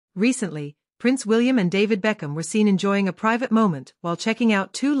Recently, Prince William and David Beckham were seen enjoying a private moment while checking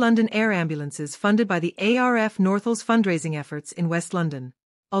out 2 London air ambulances funded by the ARF Northall's fundraising efforts in West London.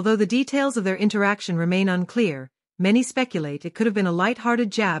 Although the details of their interaction remain unclear, many speculate it could have been a light-hearted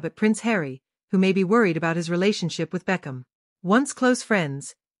jab at Prince Harry, who may be worried about his relationship with Beckham. Once close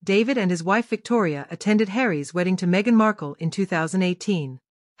friends, David and his wife Victoria attended Harry's wedding to Meghan Markle in 2018.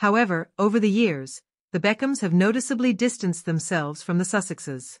 However, over the years, the Beckhams have noticeably distanced themselves from the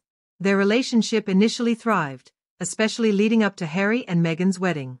Sussexes. Their relationship initially thrived, especially leading up to Harry and Meghan's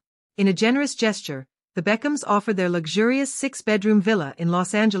wedding. In a generous gesture, the Beckhams offered their luxurious 6-bedroom villa in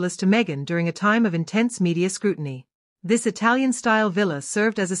Los Angeles to Meghan during a time of intense media scrutiny. This Italian-style villa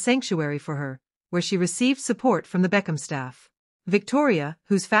served as a sanctuary for her, where she received support from the Beckham staff. Victoria,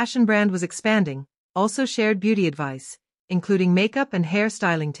 whose fashion brand was expanding, also shared beauty advice, including makeup and hair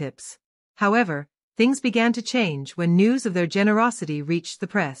styling tips. However, things began to change when news of their generosity reached the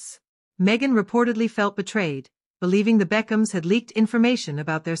press. Meghan reportedly felt betrayed, believing the Beckhams had leaked information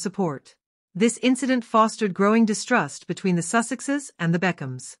about their support. This incident fostered growing distrust between the Sussexes and the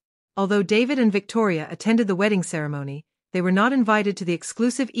Beckhams. Although David and Victoria attended the wedding ceremony, they were not invited to the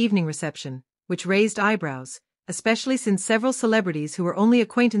exclusive evening reception, which raised eyebrows, especially since several celebrities who were only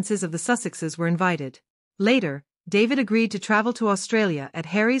acquaintances of the Sussexes were invited. Later, David agreed to travel to Australia at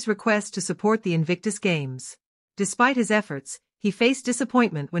Harry's request to support the Invictus Games. Despite his efforts, he faced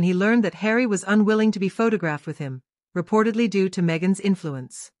disappointment when he learned that Harry was unwilling to be photographed with him, reportedly due to Meghan's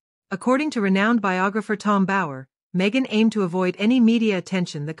influence. According to renowned biographer Tom Bauer, Meghan aimed to avoid any media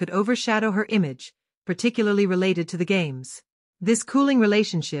attention that could overshadow her image, particularly related to the Games. This cooling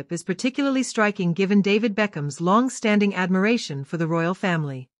relationship is particularly striking given David Beckham's long-standing admiration for the royal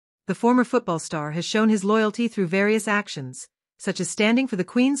family. The former football star has shown his loyalty through various actions, such as standing for the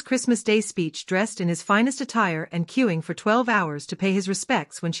Queen's Christmas Day speech dressed in his finest attire and queuing for 12 hours to pay his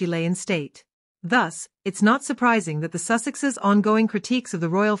respects when she lay in state. Thus, it's not surprising that the Sussexes' ongoing critiques of the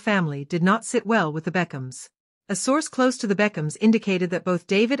royal family did not sit well with the Beckhams. A source close to the Beckhams indicated that both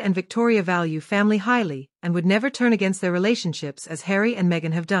David and Victoria value family highly and would never turn against their relationships as Harry and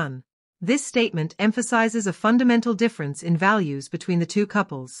Meghan have done. This statement emphasizes a fundamental difference in values between the two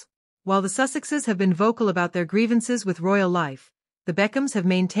couples. While the Sussexes have been vocal about their grievances with royal life, the Beckhams have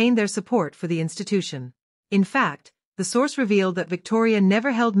maintained their support for the institution. In fact, the source revealed that Victoria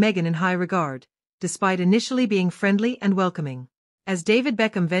never held Meghan in high regard, despite initially being friendly and welcoming. As David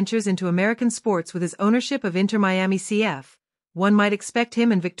Beckham ventures into American sports with his ownership of Inter Miami CF, one might expect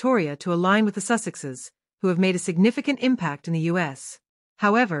him and Victoria to align with the Sussexes, who have made a significant impact in the U.S.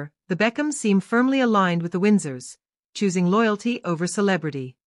 However, the Beckhams seem firmly aligned with the Windsors, choosing loyalty over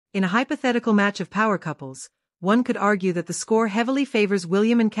celebrity. In a hypothetical match of power couples, one could argue that the score heavily favors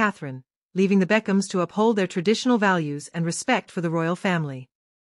William and Catherine, leaving the Beckhams to uphold their traditional values and respect for the royal family.